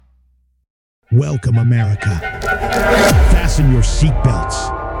Welcome, America. Fasten your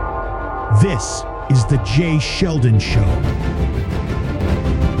seatbelts. This is the Jay Sheldon Show.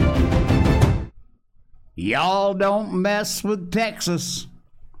 Y'all don't mess with Texas.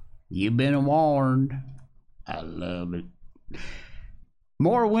 You've been warned. I love it.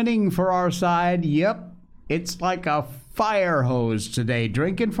 More winning for our side. Yep. It's like a fire hose today.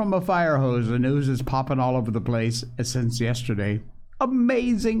 Drinking from a fire hose. The news is popping all over the place since yesterday.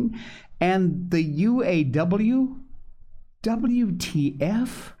 Amazing. And the UAW?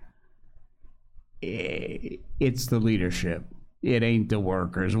 WTF? It's the leadership. It ain't the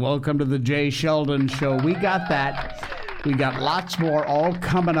workers. Welcome to the Jay Sheldon Show. We got that. We got lots more all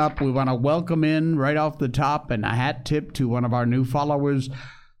coming up. We want to welcome in right off the top and a hat tip to one of our new followers.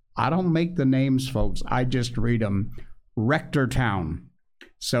 I don't make the names, folks. I just read them. Rectortown.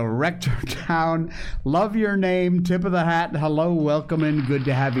 So Rectortown, love your name. Tip of the hat. Hello, welcome in. Good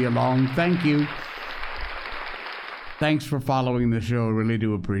to have you along. Thank you. Thanks for following the show. Really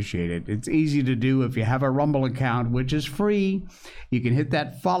do appreciate it. It's easy to do if you have a Rumble account, which is free. You can hit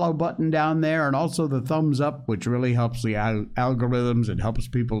that follow button down there and also the thumbs up, which really helps the algorithms and helps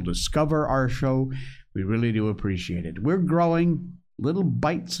people discover our show. We really do appreciate it. We're growing little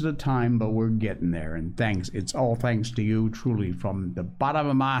bites at a time, but we're getting there. And thanks. It's all thanks to you, truly, from the bottom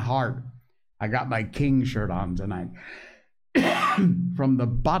of my heart. I got my King shirt on tonight. From the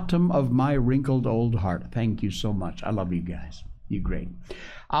bottom of my wrinkled old heart. Thank you so much. I love you guys. You're great.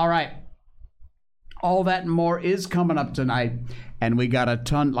 All right. All that and more is coming up tonight. And we got a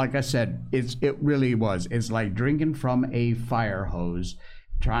ton, like I said, it really was. It's like drinking from a fire hose,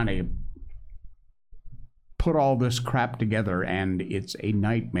 trying to put all this crap together, and it's a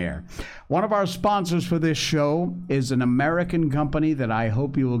nightmare. One of our sponsors for this show is an American company that I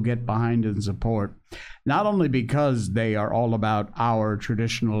hope you will get behind and support, not only because they are all about our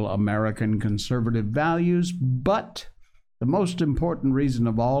traditional American conservative values, but the most important reason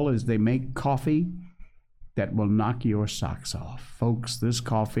of all is they make coffee that will knock your socks off. Folks, this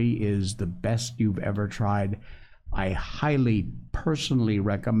coffee is the best you've ever tried. I highly personally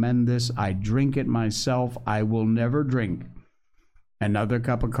recommend this. I drink it myself. I will never drink another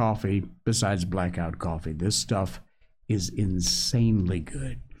cup of coffee besides blackout coffee. This stuff is insanely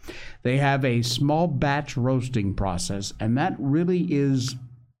good. They have a small batch roasting process, and that really is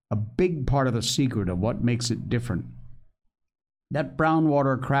a big part of the secret of what makes it different. That brown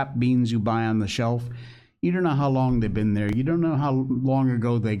water crap beans you buy on the shelf, you don't know how long they've been there. You don't know how long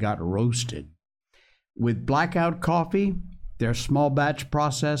ago they got roasted. With blackout coffee, their small batch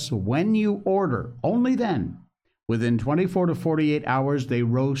process, when you order, only then, within 24 to 48 hours, they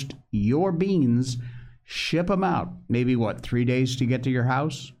roast your beans, ship them out. Maybe, 3 days to get to your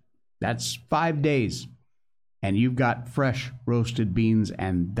house? That's 5 days. And you've got fresh roasted beans,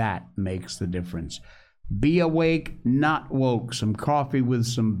 and that makes the difference. Be awake, not woke. Some coffee with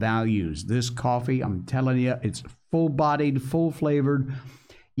some values. This coffee, I'm telling you, it's full-bodied, full-flavored.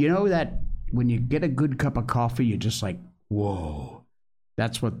 You know that when you get a good cup of coffee, you're just like, whoa.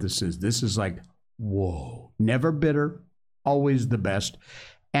 That's what this is. This is like, whoa. Never bitter, always the best.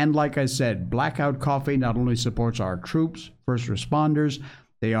 And like I said, blackout coffee not only supports our troops, first responders,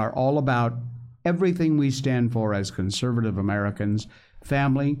 they are all about everything we stand for as conservative Americans: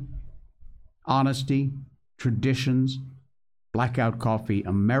 family, honesty, traditions. Blackout Coffee,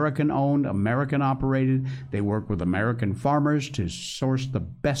 American-owned, American-operated. They work with American farmers to source the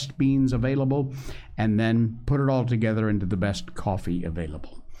best beans available and then put it all together into the best coffee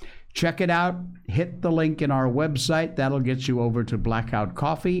available. Check it out. Hit the link in our website. That'll get you over to Blackout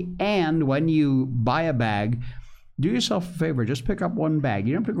Coffee. And when you buy a bag, do yourself a favor. Just pick up one bag.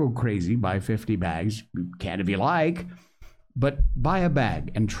 You don't have to go crazy, buy 50 bags. You can if you like. But buy a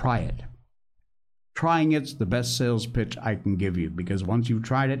bag and try it. Trying it's the best sales pitch I can give you, because once you've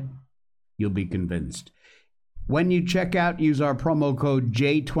tried it, you'll be convinced. When you check out, use our promo code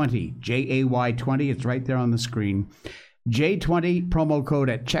J20, Jay20. It's right there on the screen. J20 promo code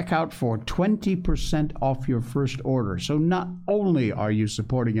at checkout for 20% off your first order. So not only are you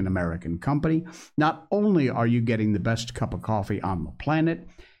supporting an American company, not only are you getting the best cup of coffee on the planet,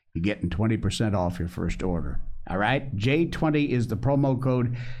 you're getting 20% off your first order. All right, J20 is the promo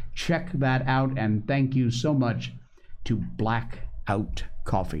code. Check that out, and thank you so much to Blackout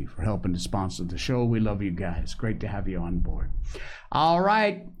Coffee for helping to sponsor the show. We love you guys. Great to have you on board. All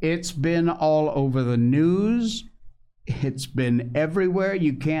right, it's been all over the news. It's been everywhere.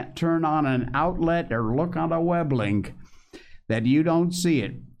 You can't turn on an outlet or look on a web link that you don't see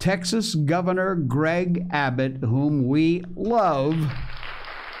it. Texas Governor Greg Abbott, whom we love,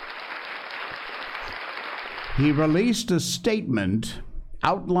 he released a statement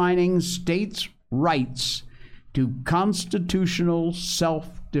outlining states' rights to constitutional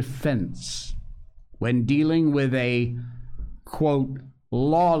self-defense when dealing with a, quote,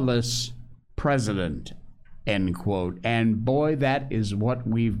 lawless president, end quote. And boy, that is what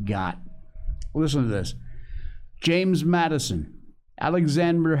we've got. Listen to this. James Madison,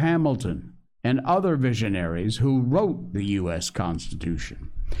 Alexander Hamilton, and other visionaries who wrote the U.S.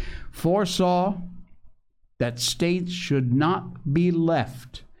 Constitution foresaw that states should not be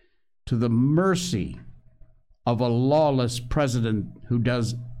left to the mercy of a lawless president who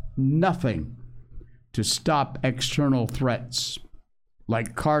does nothing to stop external threats,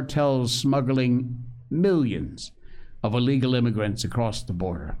 like cartels smuggling millions of illegal immigrants across the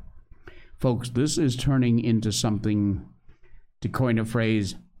border. Folks, this is turning into something, to coin a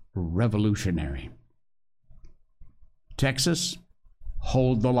phrase, revolutionary. Texas,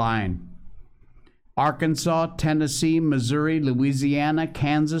 hold the line. Arkansas, Tennessee, Missouri, Louisiana,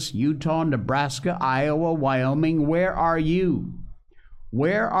 Kansas, Utah, Nebraska, Iowa, Wyoming, where are you?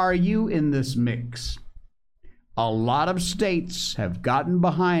 Where are you in this mix? A lot of states have gotten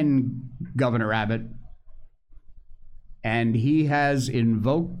behind Governor Abbott, and he has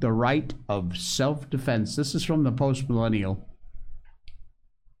invoked the right of self-defense. This is from the Post-Millennial.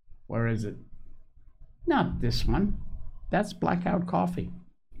 Where is it? Not this one. That's Blackout Coffee.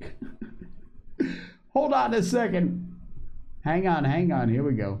 Hold on a second. Hang on. Here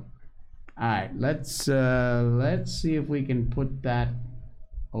we go. All right, let's see if we can put that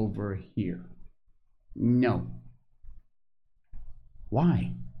over here. No.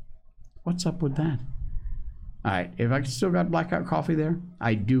 Why? What's up with that? All right, if I still got Blackout Coffee there,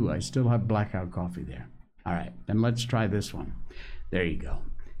 I do. I still have Blackout Coffee there. All right, then let's try this one. There you go.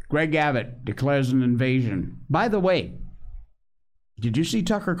 Greg Abbott declares an invasion. By the way, did you see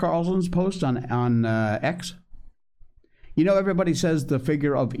Tucker Carlson's post on X? You know, everybody says the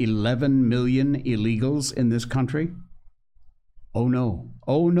figure of 11 million illegals in this country. Oh no,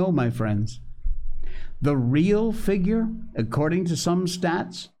 my friends. The real figure, according to some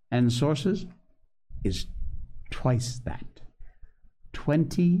stats and sources, is twice that.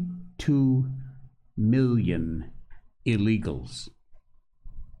 22 million illegals.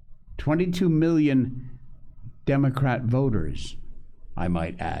 22 million Democrat voters, I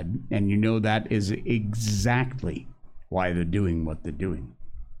might add. And you know that is exactly why they're doing what they're doing.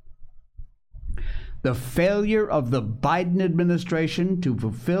 The failure of the Biden administration to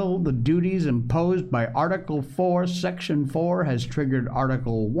fulfill the duties imposed by Article 4, Section 4 has triggered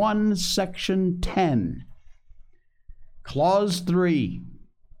Article 1, Section 10, Clause 3,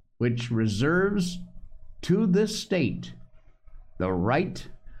 which reserves to this state the right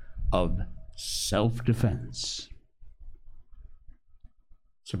of self-defense.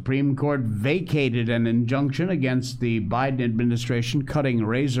 Supreme Court vacated an injunction against the Biden administration cutting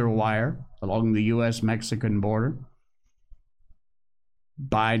razor wire along the U.S.-Mexican border.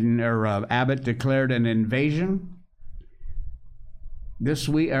 Abbott declared an invasion.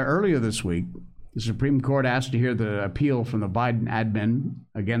 Earlier this week, the Supreme Court asked to hear the appeal from the Biden admin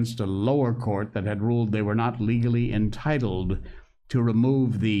against a lower court that had ruled they were not legally entitled to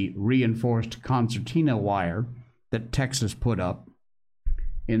remove the reinforced concertina wire that Texas put up.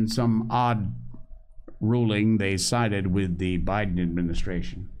 In some odd ruling, they sided with the Biden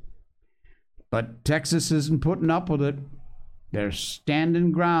administration. But Texas isn't putting up with it. They're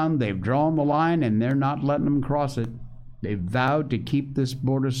standing ground. They've drawn the line, and they're not letting them cross it. They've vowed to keep this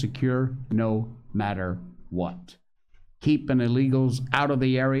border secure no matter what. Keeping illegals out of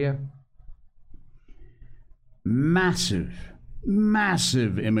the area. Massive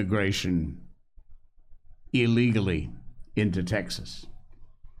immigration illegally into Texas.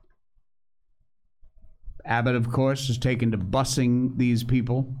 Abbott, of course, has taken to busing these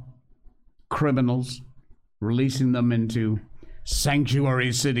people, criminals, releasing them into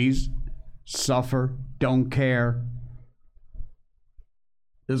sanctuary cities, suffer, don't care.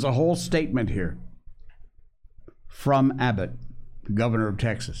 There's a whole statement here from Abbott, the governor of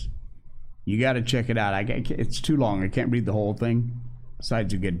Texas. You got to check it out. It's too long. I can't read the whole thing.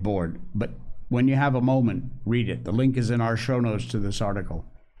 Besides, you get bored. But when you have a moment, read it. The link is in our show notes to this article.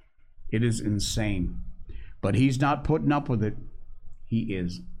 It is insane. But he's not putting up with it. He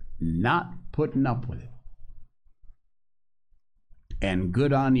is not putting up with it. And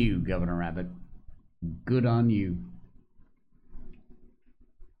good on you, Governor Abbott. Good on you.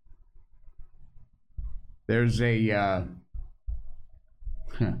 There's a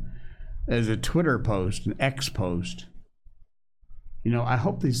Twitter post, an X post. You know, I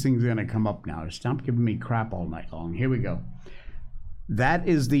hope these things are going to come up now. Stop giving me crap all night long. Here we go. That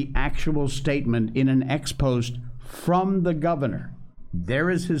is the actual statement in an X post from the governor. There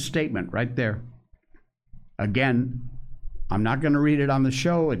is his statement right there. Again, I'm not going to read it on the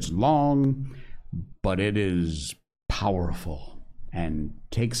show. It's long, but it is powerful. And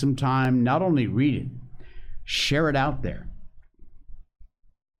take some time, not only read it, share it out there.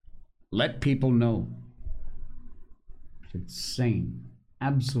 Let people know. It's insane.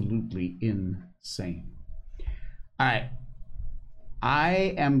 Absolutely insane. All right.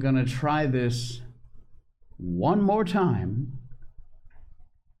 I am going to try this one more time,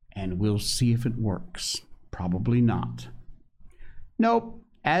 and we'll see if it works. Probably not. Nope.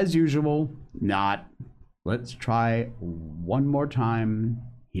 As usual, not. Let's try one more time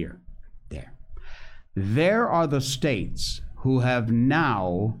here. There. There are the states who have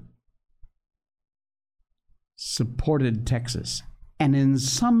now supported Texas. And in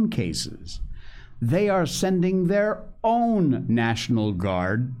some cases, they are sending their own National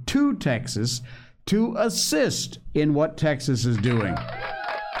Guard to Texas to assist in what Texas is doing.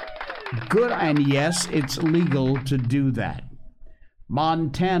 Good, and yes, it's legal to do that.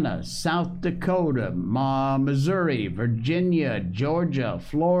 Montana, South Dakota, Missouri, Virginia, Georgia,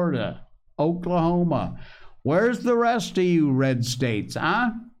 Florida, Oklahoma. Where's the rest of you red states,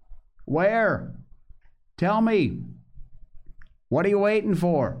 huh? Where? Tell me. What are you waiting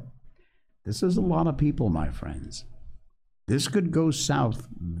for? This is a lot of people, my friends. This could go south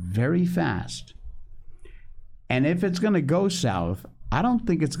very fast. And if it's going to go south, I don't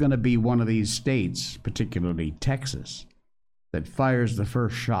think it's going to be one of these states, particularly Texas, that fires the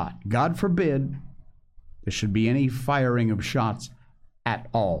first shot. God forbid there should be any firing of shots at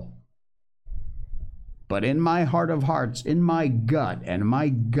all. But in my heart of hearts, in my gut, and my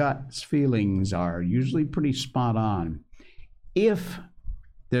gut's feelings are usually pretty spot on, if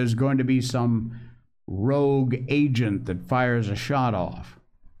there's going to be some rogue agent that fires a shot off,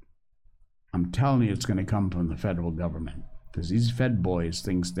 I'm telling you it's going to come from the federal government, because these Fed boys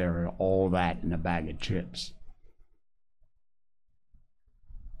thinks they're all that in a bag of chips.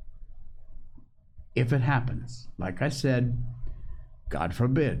 If it happens, like I said, God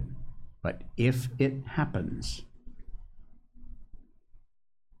forbid, but if it happens,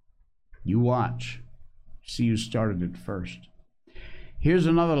 you watch. See who started it first. Here's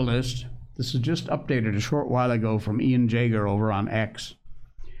another list. This is just updated a short while ago from Ian Jager over on X.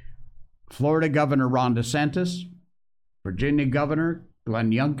 Florida Governor Ron DeSantis, Virginia Governor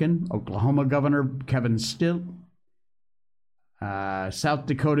Glenn Youngkin, Oklahoma Governor Kevin Stitt, South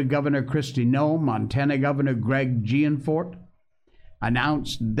Dakota Governor Kristi Noem, Montana Governor Greg Gianforte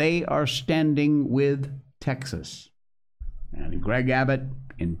announced they are standing with Texas. And Greg Abbott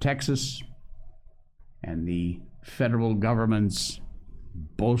in Texas and the federal government's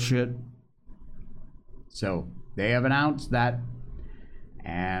bullshit. So they have announced that,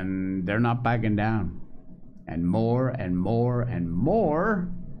 and they're not backing down. And more and more and more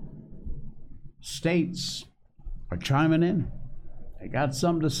states are chiming in. They got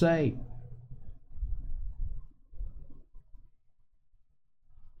something to say.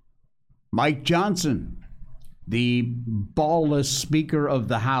 Mike Johnson, the ballless Speaker of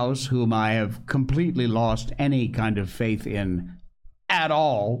the House, whom I have completely lost any kind of faith in at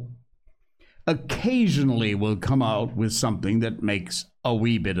all, occasionally will come out with something that makes a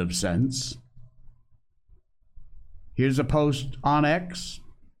wee bit of sense. Here's a post on X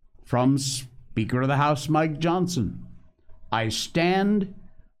from Speaker of the House Mike Johnson. I stand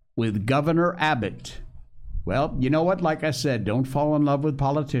with Governor Abbott. Well, you know what? Like I said, don't fall in love with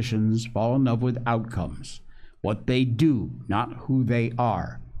politicians. Fall in love with outcomes. What they do, not who they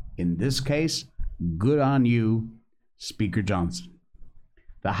are. In this case, good on you, Speaker Johnson.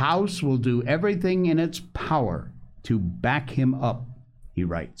 The House will do everything in its power to back him up, he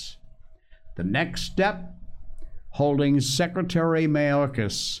writes. The next step, holding Secretary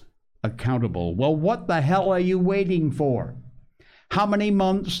Mayorkas accountable. Well, what the hell are you waiting for? How many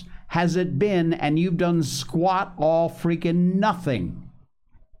months has it been and you've done squat all freaking nothing?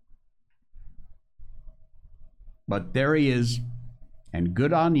 But there he is, and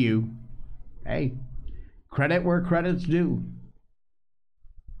good on you. Hey, credit where credit's due.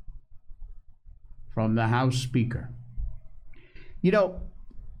 From the House Speaker. You know,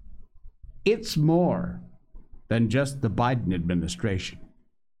 it's more than just the Biden administration.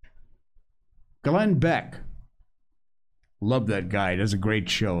 Glenn Beck. Love that guy. Does a great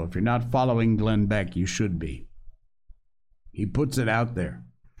show. If you're not following Glenn Beck, you should be. He puts it out there.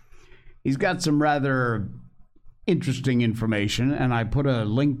 He's got some rather interesting information, and I put a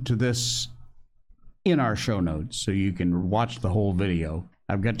link to this in our show notes so you can watch the whole video.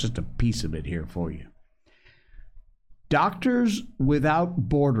 I've got just a piece of it here for you. Doctors Without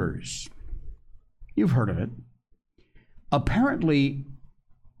Borders. You've heard of it. apparently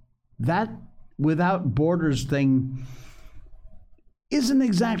that without borders thing isn't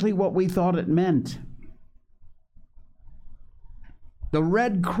exactly what we thought it meant. The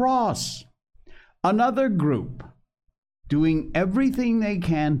Red Cross, another group doing everything they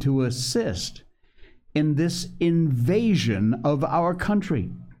can to assist in this invasion of our country.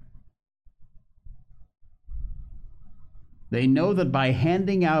 They know that by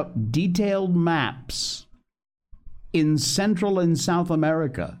handing out detailed maps in Central and South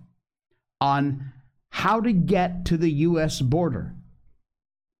America on how to get to the U.S. border,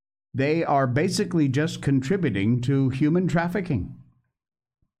 they are basically just contributing to human trafficking.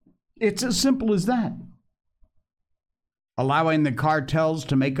 It's as simple as that. Allowing the cartels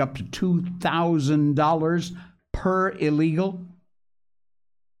to make up to $2,000 per illegal,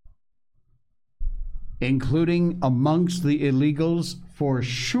 including amongst the illegals for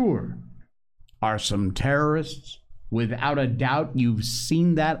sure are some terrorists. Without a doubt, you've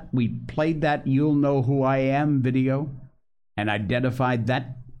seen that. We played that "You'll Know Who I Am" video and identified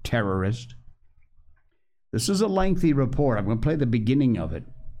that terrorist. This is a lengthy report. I'm going to play the beginning of it,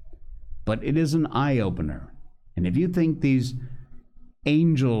 but it is an eye-opener. And if you think these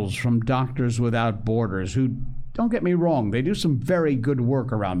angels from Doctors Without Borders, who, don't get me wrong, they do some very good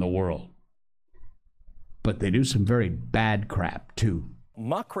work around the world, but they do some very bad crap too.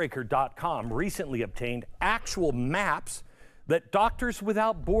 Muckraker.com recently obtained actual maps that Doctors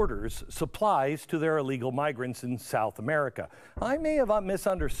Without Borders supplies to their illegal migrants in South America. I may have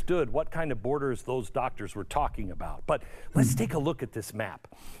misunderstood what kind of borders those doctors were talking about, but let's take a look at this map,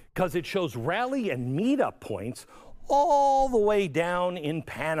 because it shows rally and meetup points all the way down in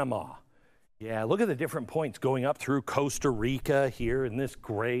Panama. Yeah, look at the different points going up through Costa Rica here in this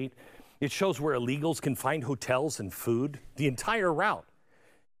grade. It shows where illegals can find hotels and food, the entire route.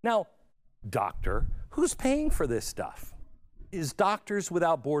 Now, doctor, who's paying for this stuff? Is Doctors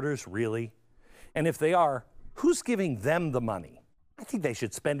Without Borders really? And if they are, who's giving them the money? I think they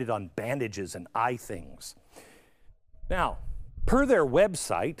should spend it on bandages and eye things. Now, per their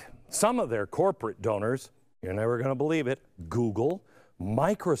website, some of their corporate donors, you're never going to believe it, Google,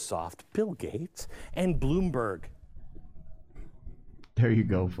 Microsoft, Bill Gates, and Bloomberg. There you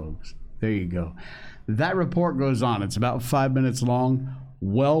go, folks. There you go. That report goes on. It's about 5 minutes long.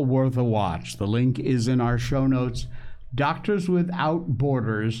 Well worth a watch. The link is in our show notes. Doctors Without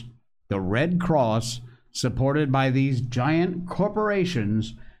Borders, the Red Cross, supported by these giant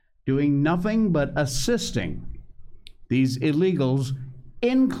corporations, doing nothing but assisting these illegals,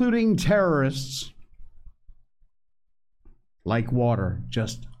 including terrorists, like water,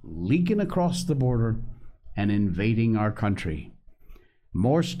 just leaking across the border and invading our country.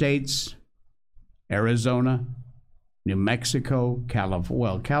 More states, Arizona, New Mexico,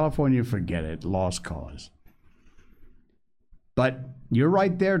 California, forget it, lost cause. But you're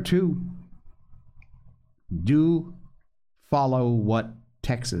right there too. Do follow what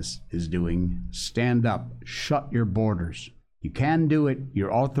Texas is doing. Stand up, shut your borders. You can do it.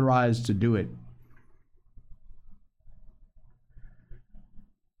 You're authorized to do it.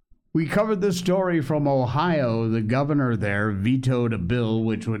 We covered this story from Ohio. The governor there vetoed a bill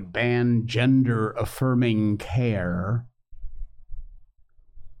which would ban gender-affirming care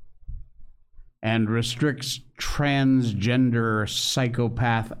and restricts transgender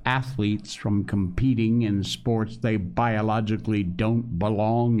psychopath athletes from competing in sports they biologically don't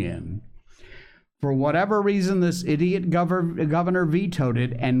belong in. For whatever reason, this idiot governor vetoed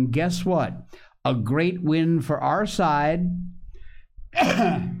it, and guess what? A great win for our side.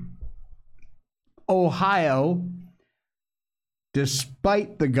 Ohio,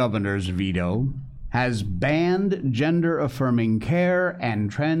 despite the governor's veto, has banned gender-affirming care and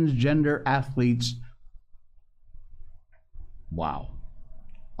transgender athletes. Wow.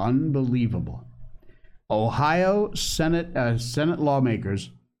 Unbelievable. Ohio Senate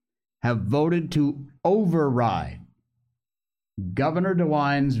lawmakers have voted to override Governor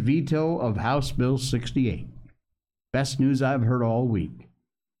DeWine's veto of House Bill 68. Best news I've heard all week.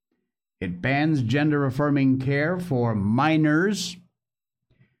 It bans gender-affirming care for minors.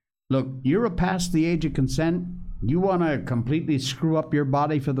 Look, you're past the age of consent. You want to completely screw up your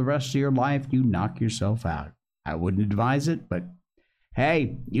body for the rest of your life, you knock yourself out. I wouldn't advise it, but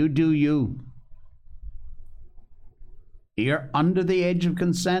hey, you do you. You're under the age of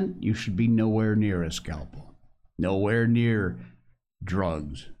consent, you should be nowhere near a scalpel. Nowhere near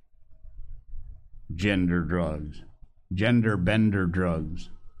drugs. Gender drugs. Gender bender drugs.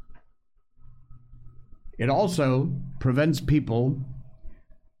 It also prevents people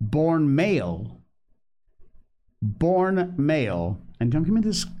born male, and don't give me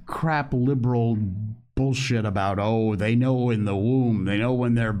this crap liberal bullshit about, oh, they know in the womb, they know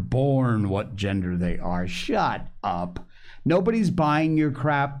when they're born what gender they are. Shut up. Nobody's buying your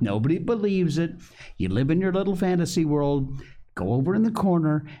crap. Nobody believes it. You live in your little fantasy world. Go over in the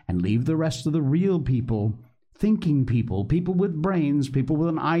corner and leave the rest of the real people, thinking people, people with brains, people with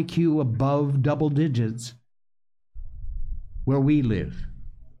an IQ above double digits, where we live.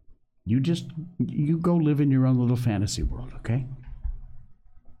 You go live in your own little fantasy world, okay?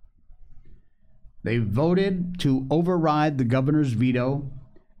 They voted to override the governor's veto.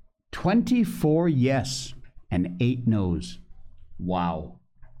 24 yes and 8 no's. Wow.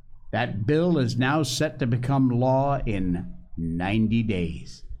 That bill is now set to become law in 90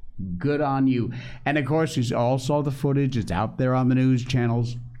 days. Good on you. And of course, you all saw the footage. It's out there on the news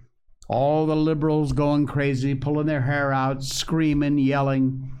channels. All the liberals going crazy, pulling their hair out, screaming,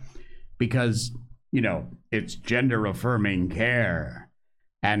 yelling, because, it's gender-affirming care.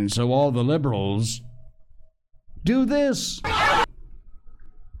 And so all the liberals do this. And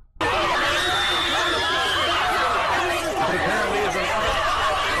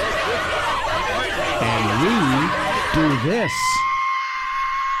we do this.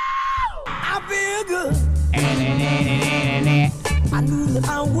 I feel good. I knew that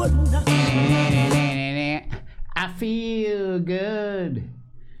I wouldn't. I feel good.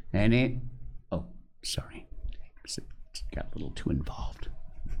 Sorry. Got a little too involved.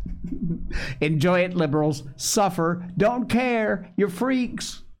 Enjoy it, liberals. Suffer. Don't care. You're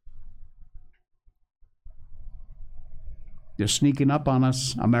freaks. They're sneaking up on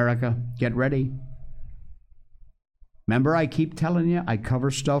us, America. Get ready. Remember, I keep telling you, I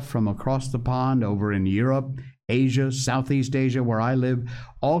cover stuff from across the pond over in Europe, Asia, Southeast Asia, where I live,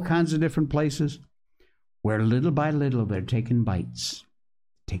 all kinds of different places, where little by little they're taking bites.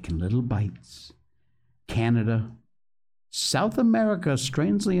 Taking little bites. Canada. South America,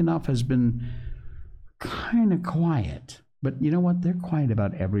 strangely enough, has been kind of quiet. But you know what? They're quiet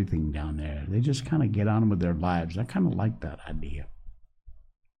about everything down there. They just kind of get on with their lives. I kind of like that idea.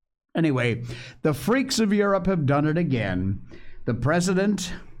 Anyway, the freaks of Europe have done it again. The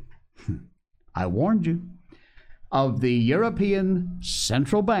president, I warned you, of the European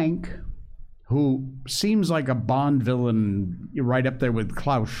Central Bank, who seems like a Bond villain right up there with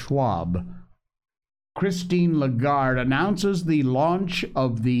Klaus Schwab, Christine Lagarde, announces the launch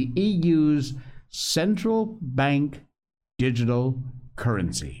of the EU's central bank digital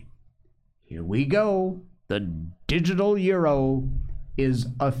currency. Here we go. The digital euro is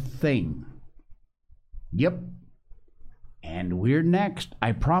a thing. Yep. And we're next,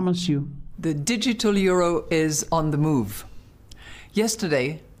 I promise you. The digital euro is on the move.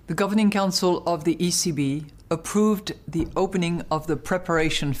 Yesterday, the Governing Council of the ECB approved the opening of the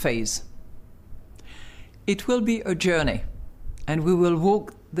preparation phase. It will be a journey, and we will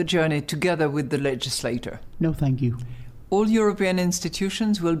walk the journey together with the legislator. No, thank you. All European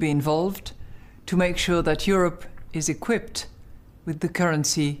institutions will be involved to make sure that Europe is equipped with the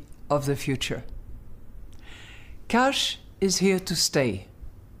currency of the future. Cash is here to stay.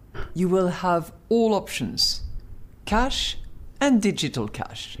 You will have all options, cash and digital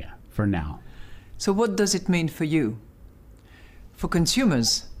cash. Yeah, for now. So what does it mean for you? For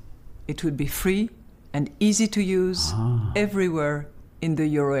consumers, it would be free and easy to use everywhere in the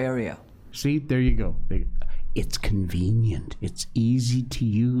euro area. See, there you go. It's convenient. It's easy to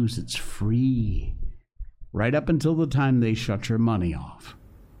use. It's free. Right up until the time they shut your money off.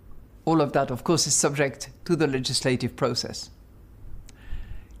 All of that, of course, is subject to the legislative process.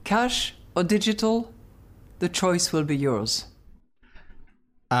 Cash or digital, the choice will be yours.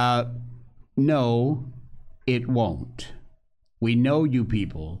 No, it won't. We know you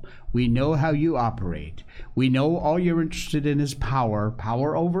people. We know how you operate. We know all you're interested in is power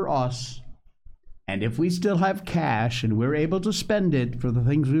over us. And if we still have cash and we're able to spend it for the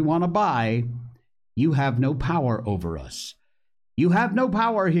things we want to buy, you have no power over us. You have no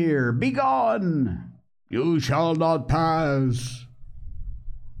power here. Be gone. You shall not pass.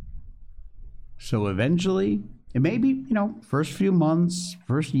 So eventually, it may be, first few months,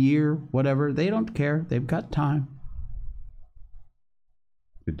 first year, whatever. They don't care. They've got time.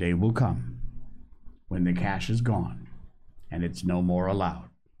 The day will come when the cash is gone and it's no more allowed.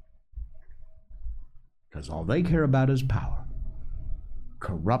 Because all they care about is power.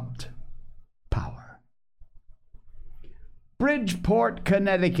 Corrupt power. Bridgeport,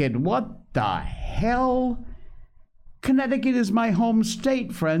 Connecticut. What the hell? Connecticut is my home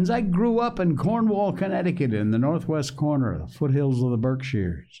state, friends. I grew up in Cornwall, Connecticut, in the northwest corner, the foothills of the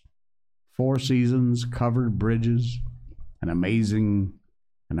Berkshires. 4 seasons, covered bridges, an amazing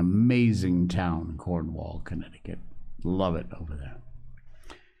town, Cornwall, Connecticut. Love it over there.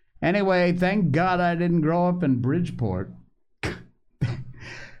 Anyway, thank God I didn't grow up in Bridgeport.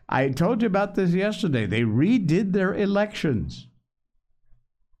 I told you about this yesterday. They redid their elections.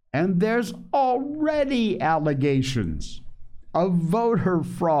 And there's already allegations of voter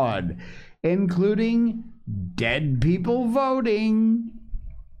fraud, including dead people voting,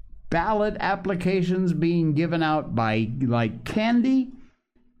 ballot applications being given out by like candy,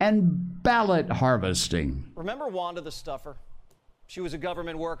 and ballot harvesting. Remember Wanda the Stuffer? She was a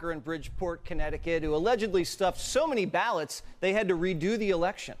government worker in Bridgeport, Connecticut, who allegedly stuffed so many ballots they had to redo the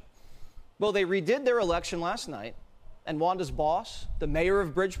election. Well, they redid their election last night, and Wanda's boss, the mayor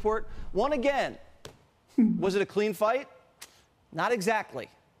of Bridgeport, won again. Was it a clean fight? Not exactly.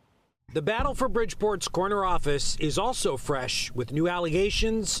 The battle for Bridgeport's corner office is also fresh with new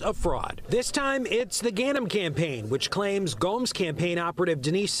allegations of fraud. This time, it's the Ganem campaign, which claims Gomes campaign operative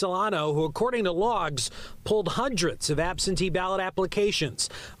Denise Solano, who according to logs, pulled hundreds of absentee ballot applications,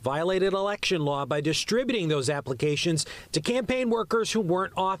 violated election law by distributing those applications to campaign workers who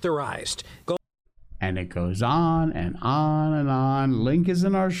weren't authorized. And it goes on and on and on. Link is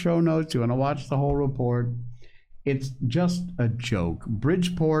in our show notes. You want to watch the whole report? It's just a joke.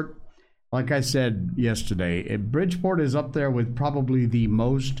 Bridgeport, like I said yesterday, Bridgeport is up there with probably the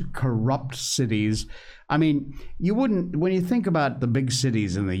most corrupt cities. I mean, you wouldn't, when you think about the big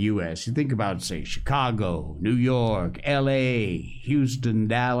cities in the U.S., you think about, say, Chicago, New York, L.A., Houston,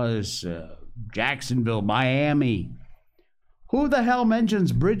 Dallas, Jacksonville, Miami. Who the hell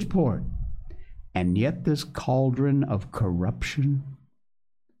mentions Bridgeport? And yet this cauldron of corruption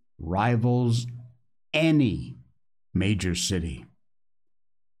rivals any major city.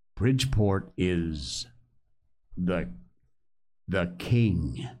 Bridgeport is the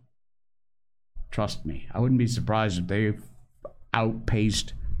king. Trust me, I wouldn't be surprised if they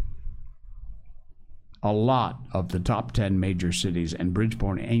outpaced a lot of the top 10 major cities, and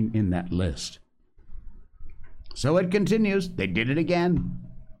Bridgeport ain't in that list. So it continues. They did it again.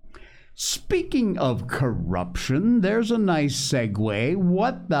 Speaking of corruption, there's a nice segue.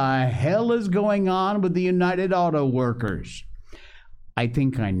 What the hell is going on with the United Auto Workers? I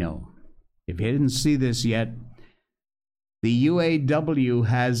think I know. If you didn't see this yet, the UAW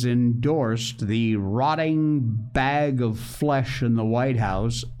has endorsed the rotting bag of flesh in the White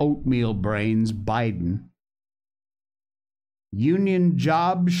House, oatmeal brains Biden. Union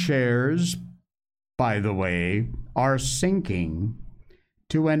job shares, by the way, are sinking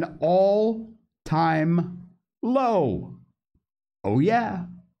to an all-time low. Oh, yeah.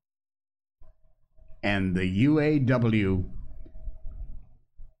 And the UAW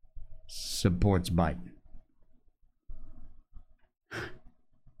supports Biden.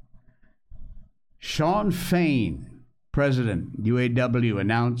 Sean Fain, president, UAW,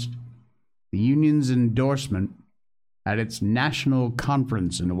 announced the union's endorsement at its national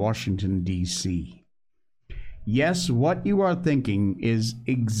conference in Washington, D.C. Yes, what you are thinking is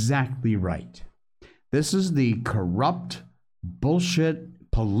exactly right. This is the corrupt, bullshit,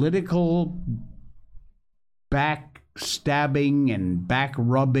 political backstabbing and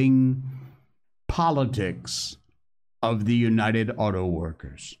back-rubbing politics of the United Auto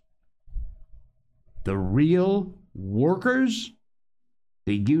Workers. The real workers,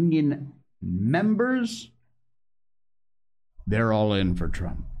 the union members, they're all in for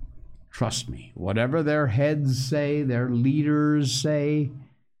Trump. Trust me, whatever their heads say, their leaders say,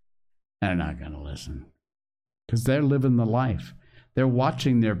 they're not going to listen. Because they're living the life. They're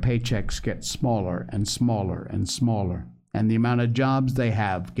watching their paychecks get smaller and smaller and smaller. And the amount of jobs they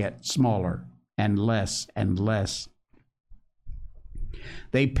have get smaller and less and less.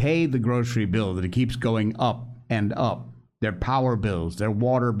 They pay the grocery bill that it keeps going up and up. Their power bills, their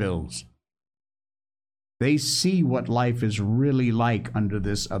water bills. They see what life is really like under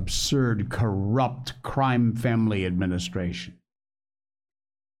this absurd, corrupt crime family administration.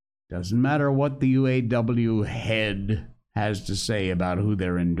 Doesn't matter what the UAW head has to say about who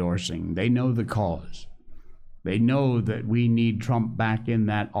they're endorsing. They know the cause. They know that we need Trump back in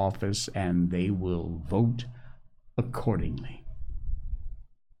that office, and they will vote accordingly.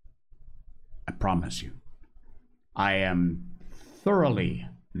 I promise you. I am thoroughly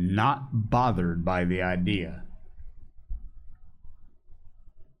not bothered by the idea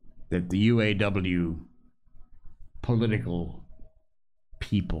that the UAW political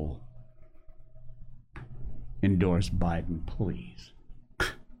people endorse Biden, please.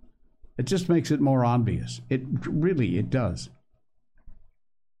 It just makes it more obvious. It does.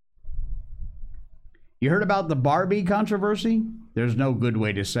 You heard about the Barbie controversy? There's no good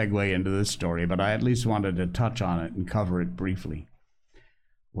way to segue into this story, but I at least wanted to touch on it and cover it briefly.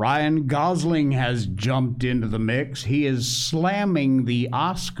 Ryan Gosling has jumped into the mix. He is slamming the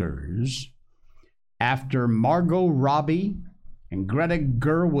Oscars after Margot Robbie and Greta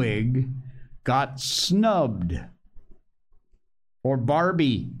Gerwig got snubbed for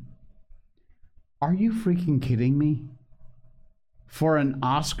Barbie. Are you freaking kidding me? For an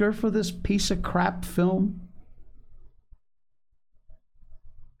Oscar for this piece of crap film?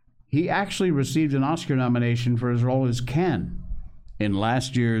 He actually received an Oscar nomination for his role as Ken in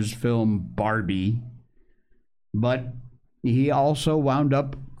last year's film Barbie, but he also wound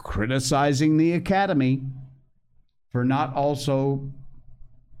up criticizing the Academy for not also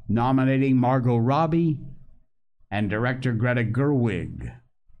nominating Margot Robbie and director Greta Gerwig.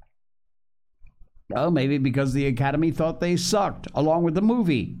 Oh, maybe because the Academy thought they sucked, along with the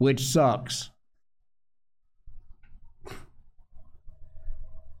movie, which sucks.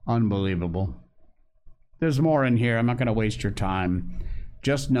 Unbelievable. There's more in here. I'm not going to waste your time.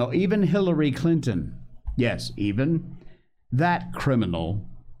 Just know, even Hillary Clinton, yes, even that criminal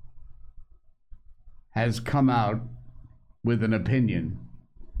has come out with an opinion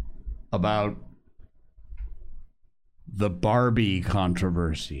about the Barbie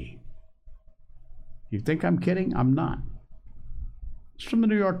controversy. You think I'm kidding? I'm not. It's from the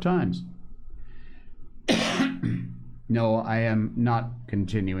New York Times. No, I am not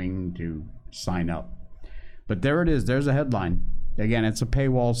continuing to sign up. But there it is. There's a headline. Again, it's a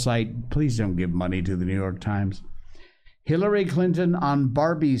paywall site. Please don't give money to the New York Times. Hillary Clinton on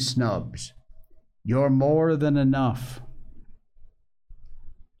Barbie snubs. You're more than enough.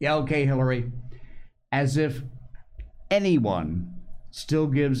 Yeah, okay, Hillary. As if anyone still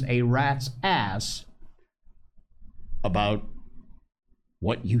gives a rat's ass about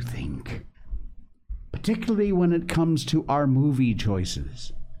what you think, particularly when it comes to our movie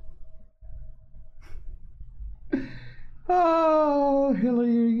choices. Oh,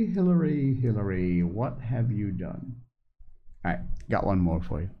 Hillary, what have you done? All right, got one more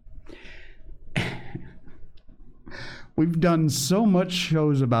for you. We've done so much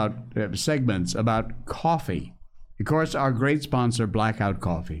shows about segments about coffee. Of course, our great sponsor, Blackout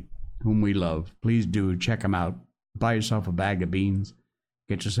Coffee, whom we love. Please do check them out. Buy yourself a bag of beans.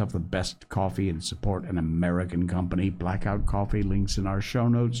 Get yourself the best coffee and support an American company. Blackout Coffee, links in our show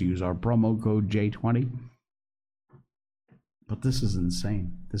notes. Use our promo code J20. But this is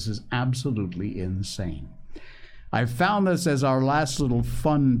insane. This is absolutely insane. I found this as our last little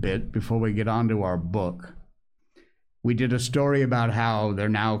fun bit before we get on to our book. We did a story about how they're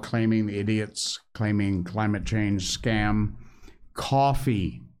now claiming, the idiots claiming climate change scam.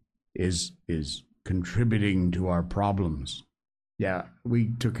 Coffee is contributing to our problems. Yeah,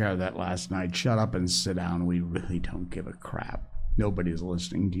 we took care of that last night. Shut up and sit down. We really don't give a crap. Nobody's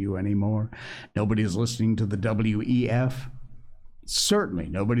listening to you anymore. Nobody's listening to the WEF. Certainly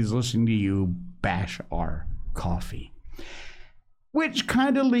nobody's listening to you bash our coffee. Which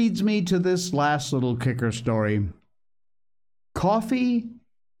kind of leads me to this last little kicker story. Coffee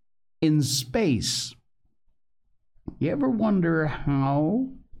in space. You ever wonder how?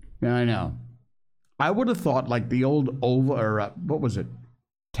 I know. I would have thought like the old what was it?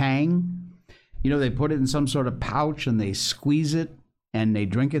 Tang? You know, they put it in some sort of pouch and they squeeze it and they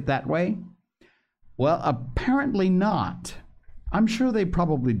drink it that way. Well, apparently not. I'm sure they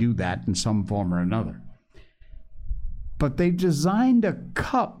probably do that in some form or another. But they've designed a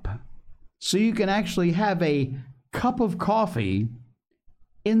cup so you can actually have a cup of coffee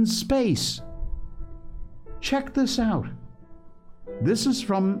in space. Check this out. This is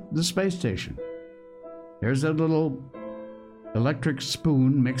from the space station. There's a little electric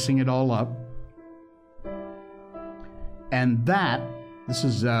spoon mixing it all up. And this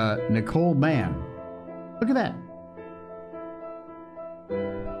is Nicole Mann. Look at that.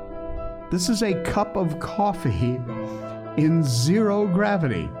 This is a cup of coffee in zero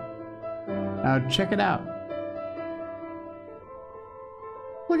gravity. Now check it out.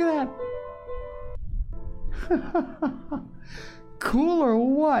 Look at that. Cool or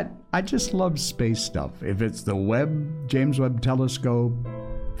what? I just love space stuff. If it's the James Webb Telescope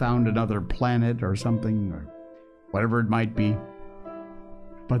found another planet or something, or whatever it might be.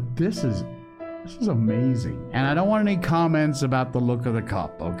 But this is amazing. And I don't want any comments about the look of the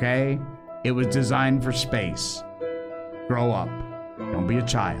cup, okay? It was designed for space. Grow up. Don't be a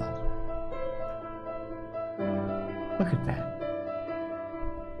child. Look at that.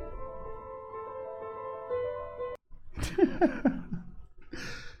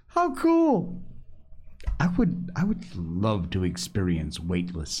 How cool. I would love to experience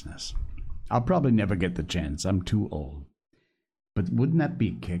weightlessness. I'll probably never get the chance. I'm too old. But wouldn't that be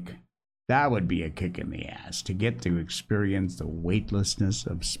a kick? That would be a kick in the ass to get to experience the weightlessness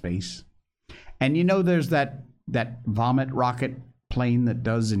of space. And you know, there's that vomit rocket plane that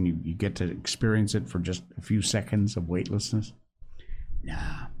does, and you get to experience it for just a few seconds of weightlessness.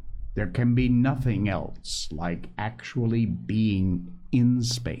 Nah, there can be nothing else like actually being in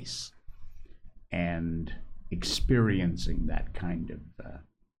space and experiencing that kind of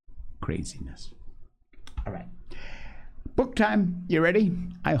craziness. All right. Book time. You ready?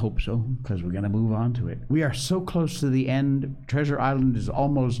 I hope so, because we're going to move on to it. We are so close to the end. Treasure Island is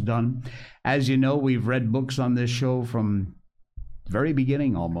almost done. As you know, we've read books on this show from the very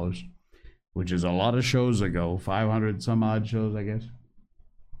beginning almost, which is a lot of shows ago, 500 some odd shows, I guess.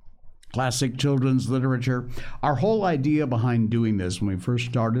 Classic children's literature. Our whole idea behind doing this when we first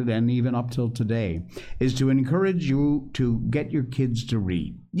started, and even up till today, is to encourage you to get your kids to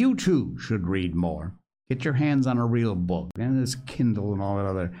read. You too should read more. Get your hands on a real book. And this Kindle and all that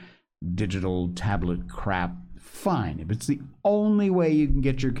other digital tablet crap, fine. If it's the only way you can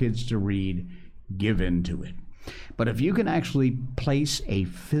get your kids to read, give in to it. But if you can actually place a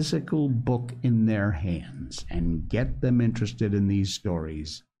physical book in their hands and get them interested in these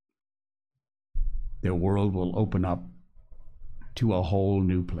stories, their world will open up to a whole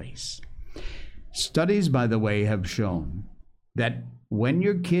new place. Studies, by the way, have shown that when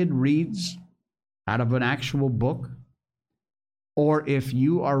your kid reads out of an actual book, or if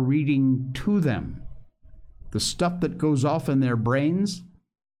you are reading to them, the stuff that goes off in their brains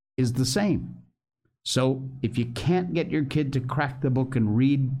is the same. So if you can't get your kid to crack the book and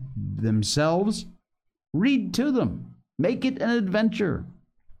read themselves, read to them. Make it an adventure.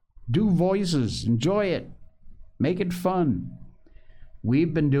 Do voices. Enjoy it. Make it fun.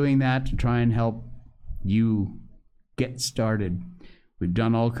 We've been doing that to try and help you get started. We've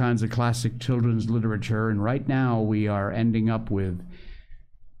done all kinds of classic children's literature, and right now we are ending up with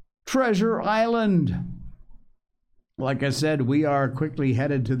Treasure Island. Like I said, we are quickly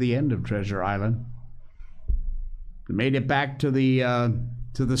headed to the end of Treasure Island. We made it back to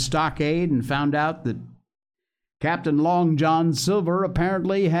the stockade and found out that Captain Long John Silver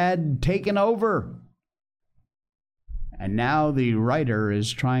apparently had taken over. And now the writer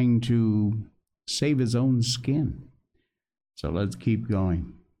is trying to save his own skin. So let's keep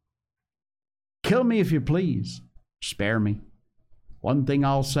going. Kill me if you please. Spare me. One thing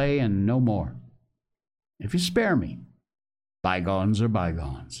I'll say and no more. If you spare me, bygones are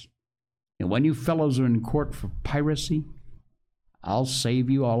bygones. And when you fellows are in court for piracy, I'll save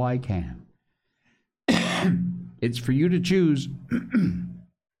you all I can. It's for you to choose.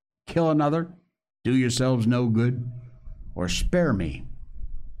 Kill another, do yourselves no good, or spare me.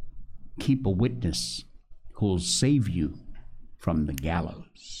 Keep a witness who'll save you from the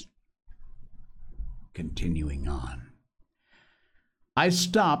gallows. Continuing on. I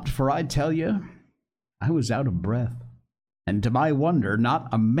stopped, for I tell you, I was out of breath, and to my wonder, not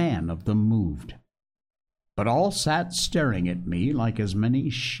a man of them moved, but all sat staring at me like as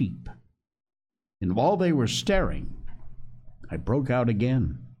many sheep. And while they were staring, I broke out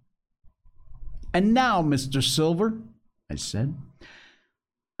again. And now, Mr. Silver, I said,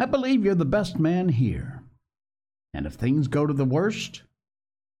 I believe you're the best man here. And if things go to the worst,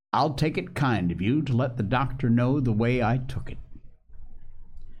 I'll take it kind of you to let the doctor know the way I took it.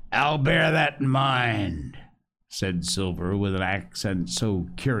 I'll bear that in mind, said Silver with an accent so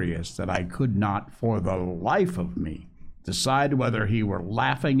curious that I could not for the life of me decide whether he were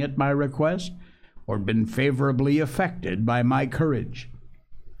laughing at my request or been favorably affected by my courage.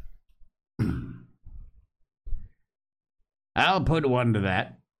 I'll put one to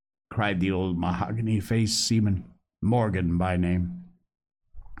that, cried the old mahogany-faced seaman, Morgan by name,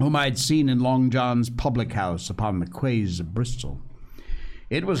 whom I'd seen in Long John's public house upon the quays of Bristol.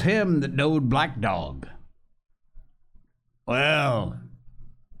 It was him that knowed Black Dog. Well,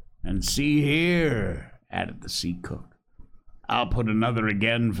 and see here, added the sea cook, I'll put another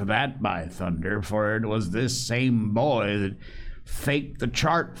again for that, by thunder, for it was this same boy that faked the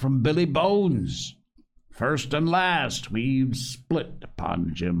chart from Billy Bones. First and last, we've split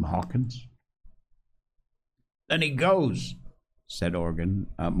upon Jim Hawkins. Then he goes, said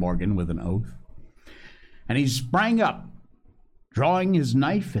Morgan with an oath, and he sprang up, drawing his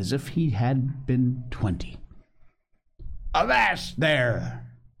knife as if he had been 20. Avast there,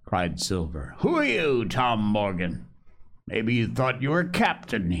 cried Silver. Who are you, Tom Morgan? Maybe you thought you were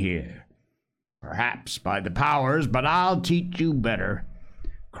captain here. Perhaps, by the powers, but I'll teach you better.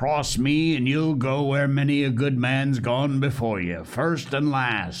 Cross me, and you'll go where many a good man's gone before you, first and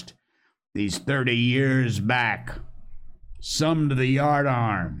last, these 30 years back. Some to the yard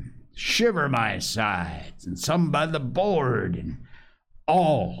arm, shiver my sides, and some by the board, and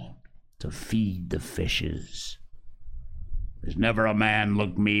all to feed the fishes. There's never a man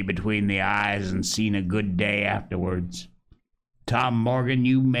looked me between the eyes and seen a good day afterwards. Tom Morgan,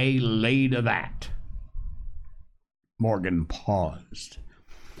 you may lay to that." Morgan paused,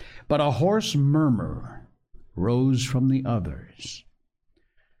 but a hoarse murmur rose from the others.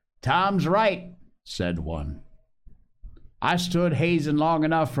 "Tom's right," said one. "I stood hazing long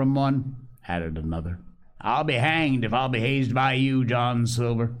enough from one," added another. "I'll be hanged if I'll be hazed by you, John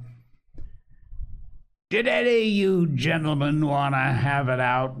Silver." "Did any of you gentlemen want to have it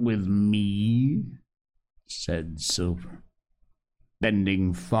out with me?" said Silver,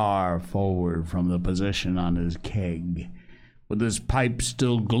 bending far forward from the position on his keg, with his pipe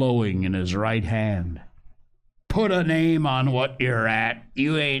still glowing in his right hand. "Put a name on what you're at.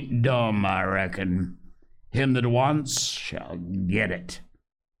 You ain't dumb, I reckon. Him that wants shall get it.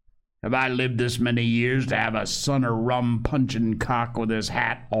 Have I lived this many years to have a son of rum punching cock with his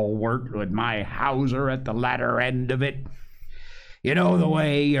hat all worked with my hawser at the latter end of it? You know the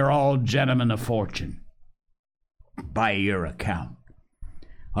way, you're all gentlemen of fortune, by your account.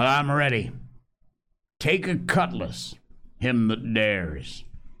 Well, I'm ready. Take a cutlass, him that dares,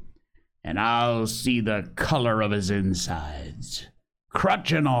 and I'll see the color of his insides,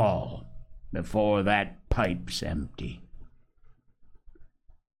 crutch and all, before that pipe's empty."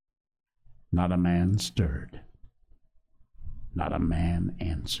 Not a man stirred. Not a man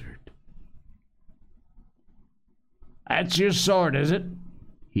answered. "That's your sword, is it?"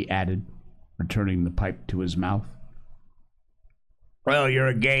 he added, returning the pipe to his mouth. "Well, you're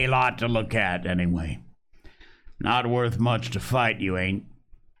a gay lot to look at, anyway. Not worth much to fight, you ain't.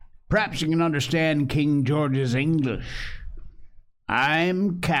 Perhaps you can understand King George's English.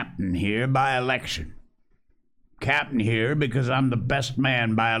 I'm captain here by election. Captain here because I'm the best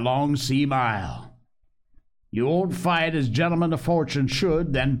man by a long sea mile. You won't fight as gentlemen of fortune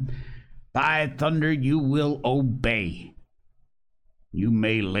should, then by thunder you will obey. You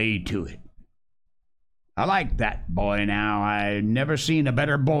may lay to it. I like that boy now. I never seen a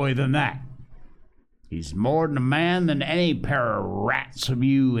better boy than that. He's more'n a man than any pair of rats of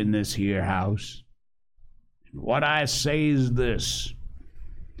you in this here house. And what I say is this.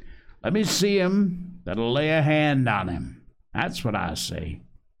 Let me see him that'll lay a hand on him. That's what I say.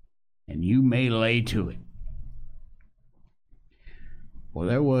 And you may lay to it." Well,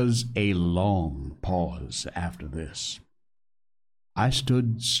 there was a long pause after this. I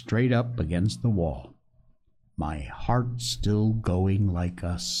stood straight up against the wall, my heart still going like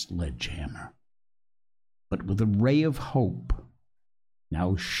a sledgehammer, but with a ray of hope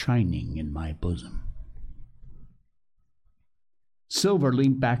now shining in my bosom. Silver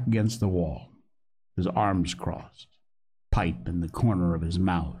leaned back against the wall, his arms crossed, pipe in the corner of his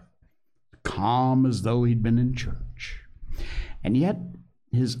mouth, calm as though he'd been in church. And yet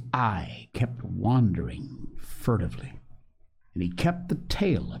his eye kept wandering furtively, and he kept the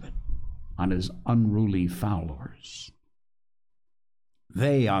tail of it on his unruly followers.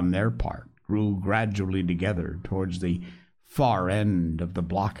 They, on their part, grew gradually together towards the far end of the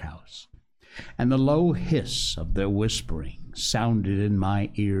blockhouse, and the low hiss of their whispering sounded in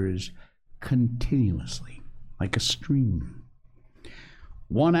my ears continuously, like a stream.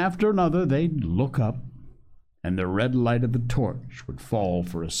 One after another, they'd look up, and the red light of the torch would fall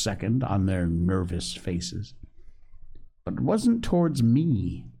for a second on their nervous faces. But it wasn't towards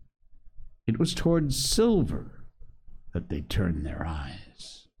me. It was towards Silver that they turned their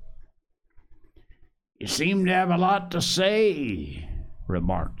eyes. "You seem to have a lot to say,"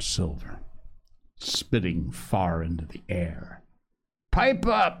 remarked Silver, spitting far into the air. "Pipe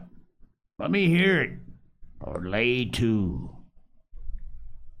up. Let me hear it, or lay to."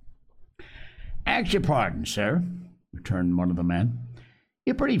 "Ask your pardon, sir," returned one of the men.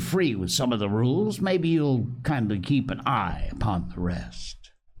 "You're pretty free with some of the rules. Maybe you'll kindly keep an eye upon the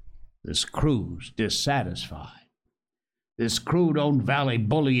rest. This crew's dissatisfied. This crew don't valley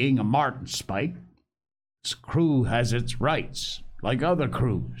bullying a martinspike. This crew has its rights, like other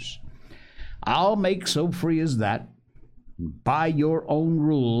crews. I'll make so free as that. By your own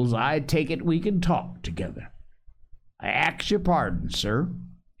rules, I take it we can talk together. I ask your pardon, sir,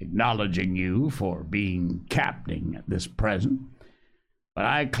 acknowledging you for being captain at this present, but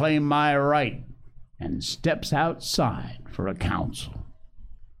I claim my right and steps outside for a council."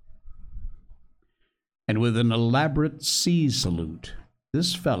 And with an elaborate sea salute,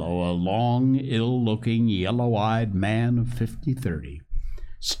 this fellow, a long, ill-looking, yellow-eyed man of 50-30,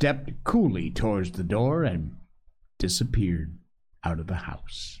 stepped coolly towards the door and disappeared out of the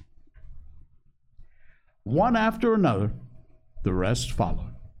house. One after another, the rest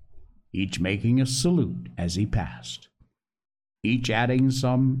followed, each making a salute as he passed. each adding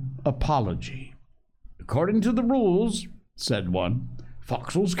some apology. "According to the rules," said one.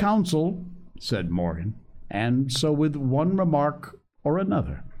 "Foxhall's counsel," said Morgan. And so with one remark or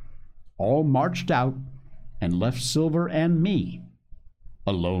another, all marched out and left Silver and me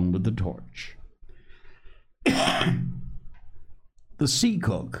alone with the torch. The sea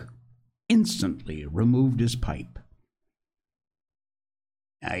cook instantly removed his pipe.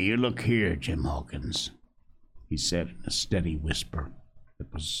 "Now you look here, Jim Hawkins," he said in a steady whisper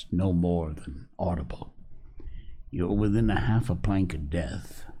that was no more than audible. "You're within a half a plank of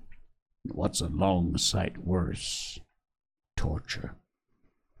death. What's a long sight worse? Torture.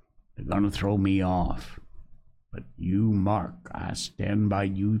 They're gonna throw me off. But you, Mark, I stand by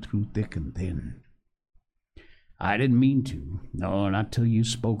you through thick and thin. I didn't mean to. No, not till you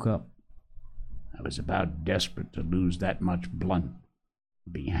spoke up. I was about desperate to lose that much blunt,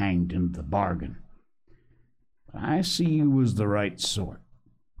 be hanged into the bargain. But I see you was the right sort.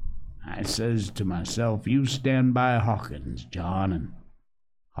 I says to myself, you stand by Hawkins, John, and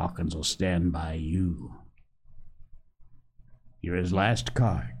Hawkins will stand by you. You're his last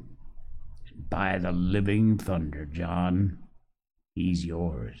card. And by the living thunder, John, he's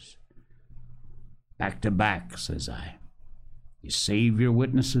yours. Back to back, says I. You save your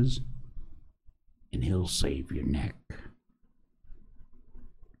witnesses, and he'll save your neck.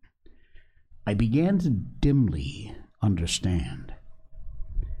 I began to dimly understand.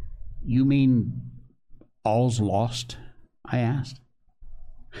 You mean all's lost? I asked.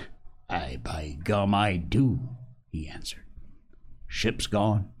 Aye, by gum, I do, he answered. Ship's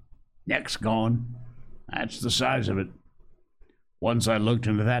gone, neck's gone. That's the size of it. Once I looked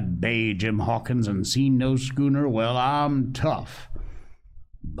into that bay, Jim Hawkins, and seen no schooner, well, I'm tough.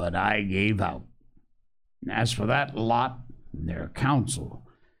 But I gave out. And as for that lot and their counsel,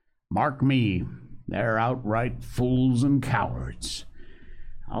 mark me, they're outright fools and cowards.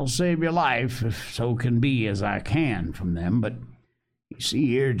 I'll save your life, if so can be as I can from them, but you see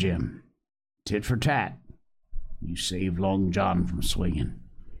here, Jim, tit for tat. You saved Long John from swinging.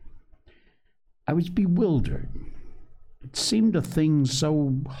 I was bewildered. It seemed a thing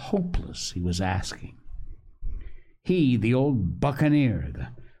so hopeless he was asking. He, the old buccaneer, the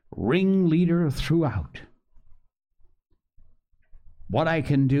ringleader throughout. What I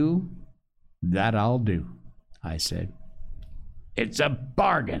can do, that I'll do, I said. It's a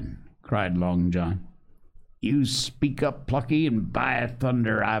bargain, cried Long John. You speak up, Plucky, and by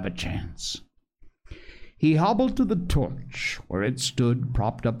thunder I've a chance. He hobbled to the torch, where it stood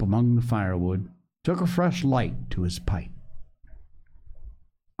propped up among the firewood, took a fresh light to his pipe.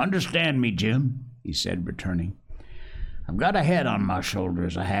 Understand me, Jim, he said, returning. I've got a head on my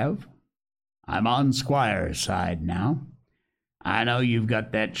shoulders, I have. I'm on Squire's side now. I know you've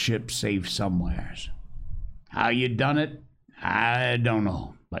got that ship safe somewheres. How you done it, I don't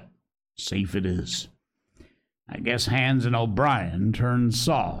know, but safe it is. I guess Hans and O'Brien turned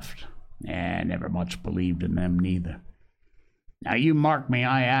soft, and never much believed in them neither. Now you mark me,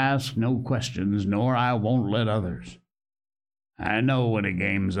 I ask no questions, nor I won't let others. I know when a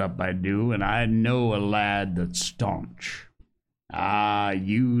game's up, I do, and I know a lad that's staunch. Ah,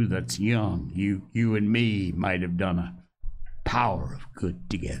 you that's young, you and me might have done a power of good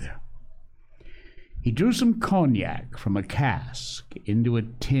together. He drew some cognac from a cask into a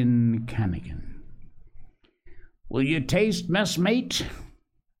tin cannikin. Will you taste, messmate?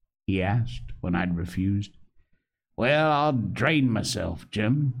 He asked when I'd refused. Well, I'll drain myself,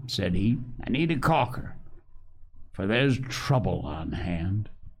 Jim, said he. I need a caulker, for there's trouble on hand.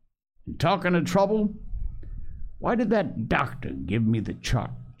 And talking of trouble, why did that doctor give me the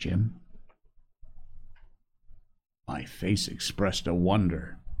chart, Jim? My face expressed a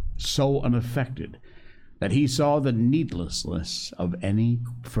wonder so unaffected that he saw the needlessness of any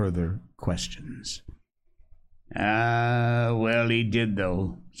further questions. Well, he did,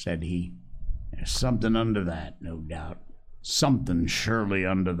 though, said he. There's something under that, no doubt. Something surely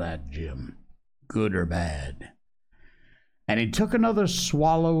under that, Jim, good or bad. And he took another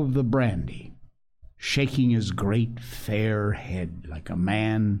swallow of the brandy, shaking his great fair head like a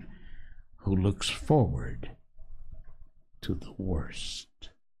man who looks forward to the worst.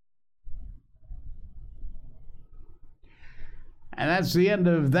 And that's the end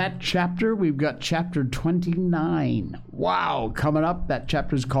of that chapter. We've got chapter 29. Wow, coming up, that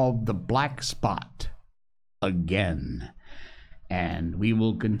chapter is called The Black Spot again. And we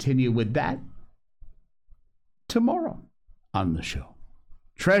will continue with that tomorrow on the show.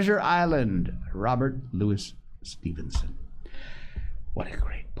 Treasure Island, Robert Louis Stevenson. What a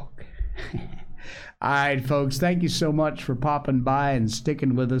great book. All right, folks, thank you so much for popping by and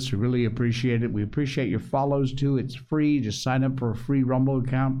sticking with us. We really appreciate it. We appreciate your follows, too. It's free. Just sign up for a free Rumble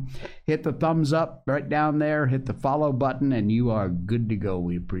account. Hit the thumbs up right down there. Hit the follow button, and you are good to go.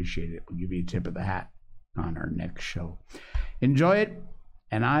 We appreciate it. We'll give you a tip of the hat on our next show. Enjoy it,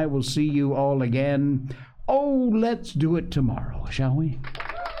 and I will see you all again. Oh, let's do it tomorrow, shall we?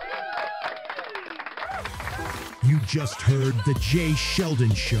 You just heard The Jay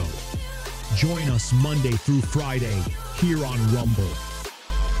Sheldon Show. Join us Monday through Friday here on Rumble.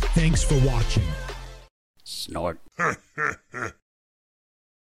 Thanks for watching. Snort.